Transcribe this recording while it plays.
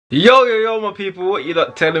Yo my people, what you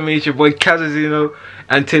lot telling me? It's your boy Kazazino,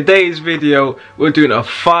 and today's video we're doing a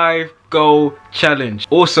 5-goal challenge.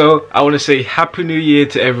 Also, I want to say happy new year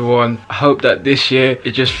to everyone. I hope that this year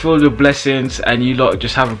is just filled with blessings and you lot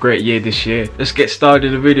just have a great year this year. Let's get started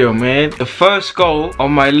in the video, man. The first goal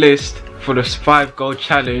on my list for this 5-goal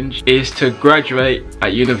challenge is to graduate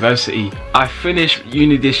at university. I finished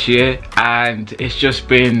uni this year and it's just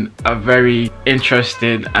been a very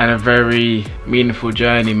interesting and a very meaningful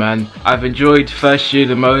journey, man. I've enjoyed first year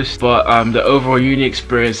the most, but the overall uni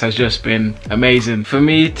experience has just been amazing. For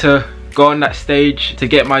me to go on that stage to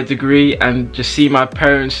get my degree and just see my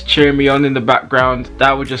parents cheering me on in the background,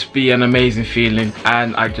 that would just be an amazing feeling,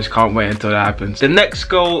 and I just can't wait until that happens. The next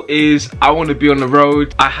goal is I want to be on the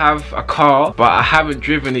road. I have a car but I haven't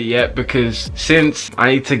driven it yet because since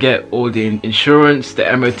I need to get all the insurance, the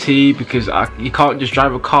MOT, because you can't just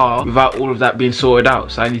drive a car without all of that being sorted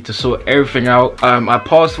out, so I need to sort everything out. I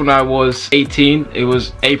passed when I was 18. It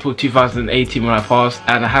was April 2018 when I passed,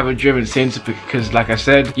 and I haven't driven since because, like I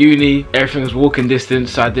said, uni, everything was walking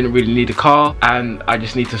distance, so I didn't really need a car, and I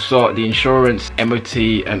just need to sort the insurance, MOT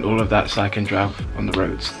and all of that so I can drive on the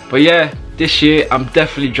roads. But yeah, this year I'm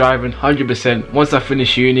definitely driving 100%. Once I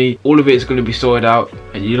finish uni, all of it is going to be sorted out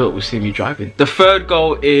and you lot will see me driving. The third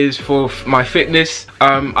goal is for my fitness.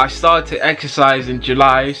 I started to exercise in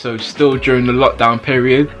July, so still during the lockdown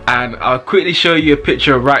period, and I'll quickly show you a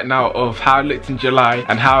picture right now of how I looked in July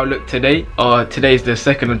and how I look today. Today's the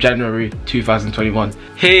 2nd of January 2021.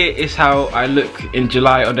 Here is how I look in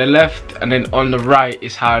July on the left, and then on the right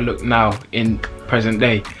is how I look now in present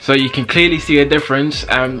day. So you can clearly see a difference,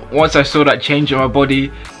 and once I saw that change in my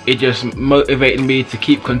body, it just motivated me to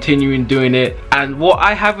keep continuing doing it. And what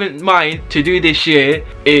I have in mind to do this year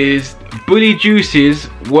is Bully Juice's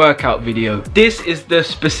workout video. This is the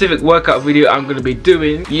specific workout video I'm going to be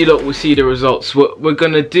doing. You lot will see the results. We're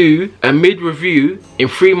going to do a mid-review in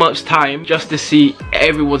 3 months time just to see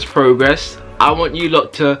everyone's progress. I want you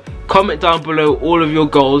lot to comment down below all of your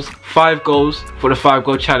goals, 5 goals for the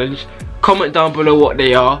 5-goal challenge. Comment down below what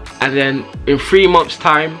they are, and then in 3 months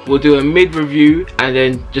time we'll do a mid-review, and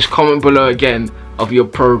then just comment below again of your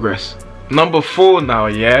progress. Number 4 now,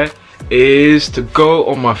 yeah, is to go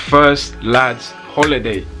on my first lads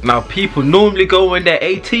holiday. Now, people normally go when they're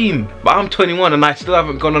 18, but I'm 21 and I still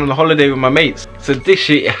haven't gone on a holiday with my mates. So this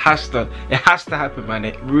year it has to happen, man.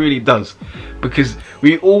 It really does, because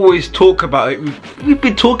we always talk about it. We've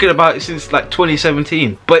been talking about it since like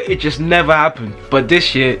 2017, but it just never happened. But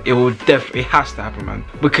this year it has to happen, man,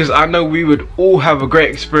 because I know we would all have a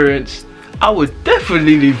great experience. I would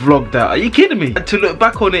definitely vlog that. Are you kidding me? And to look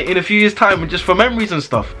back on it in a few years time and just for memories and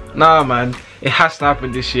stuff. Nah, man, it has to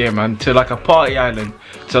happen this year, man. To like a party island,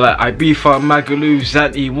 to like Ibiza, Magaluf,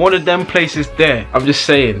 Zante, one of them places there. I'm just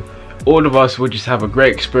saying, all of us would just have a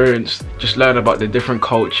great experience, just learn about the different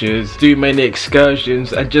cultures, do many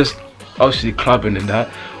excursions, and just obviously clubbing and that,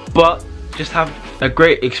 but just have a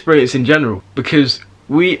great experience in general, because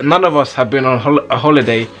none of us have been on a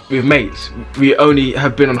holiday with mates. We only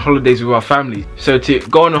have been on holidays with our family. So to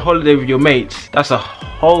go on a holiday with your mates, that's a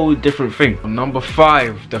whole different thing. Number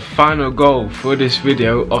 5, the final goal for this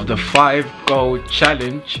video of the 5-goal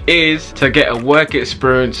challenge is to get a work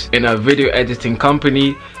experience in a video editing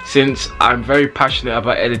company, since I'm very passionate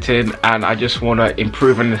about editing and I just want to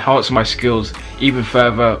improve and enhance my skills even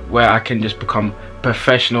further, where I can just become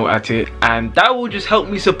professional at it, and that will just help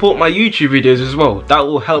me support my YouTube videos as well. That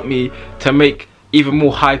will help me to make even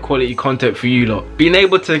more high quality content for you lot. Being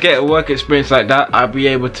able to get a work experience like that, I'll be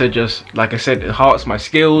able to just, like I said, enhance my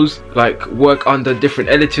skills, like work under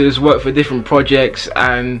different editors, work for different projects,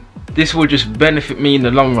 and this will just benefit me in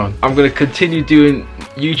the long run. I'm going to continue doing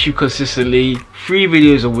YouTube consistently, 3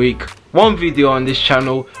 videos a week, 1 video on this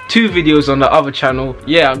channel, 2 videos on the other channel.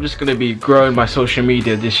 Yeah, I'm just gonna be growing my social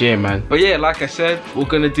media this year, man. But yeah, like I said, we're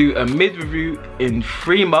gonna do a mid-review in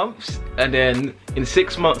 3 months, and then in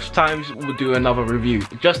 6 months time we'll do another review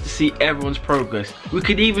just to see everyone's progress. We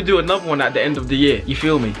could even do another one at the end of the year, you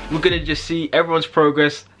feel me? We're gonna just see everyone's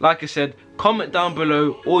progress. Like I said, comment down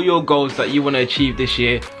below all your goals that you want to achieve this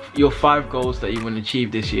year, your 5 goals that you want to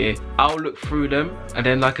achieve this year. I'll look through them, and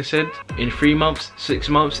then like I said, in 3 months, 6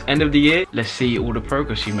 months, end of the year, let's see all the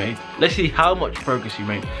progress you made. Let's see how much progress you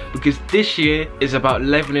made, because this year is about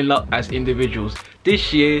leveling up as individuals.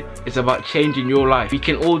 This year is about changing your life. We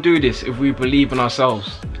can all do this if we believe in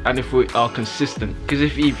ourselves and if we are consistent. Because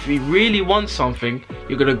if you really want something,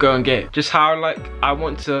 you're gonna go and get it. Just how I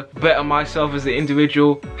want to better myself as an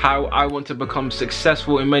individual, how I want to become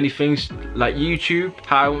successful in many things like YouTube,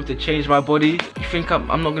 how I want to change my body. You think I'm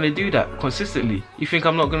not gonna do that consistently? You think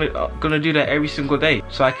I'm not gonna do that every single day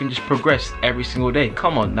so I can just progress every single day?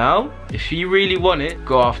 Come on now. If you really want it,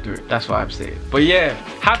 go after it. That's what I'm saying. But yeah,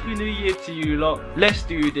 happy new year to you lot. Let's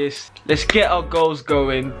do this. Let's get our goals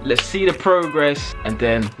going. Let's see the progress and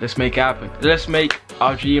then let's make it happen. Let's make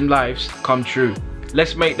our dream lives come true.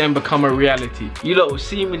 Let's make them become a reality. You lot will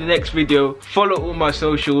see me in the next video. Follow all my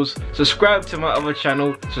socials. Subscribe to my other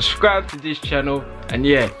channel. Subscribe to this channel. And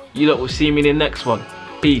yeah, you lot will see me in the next one.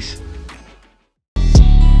 Peace.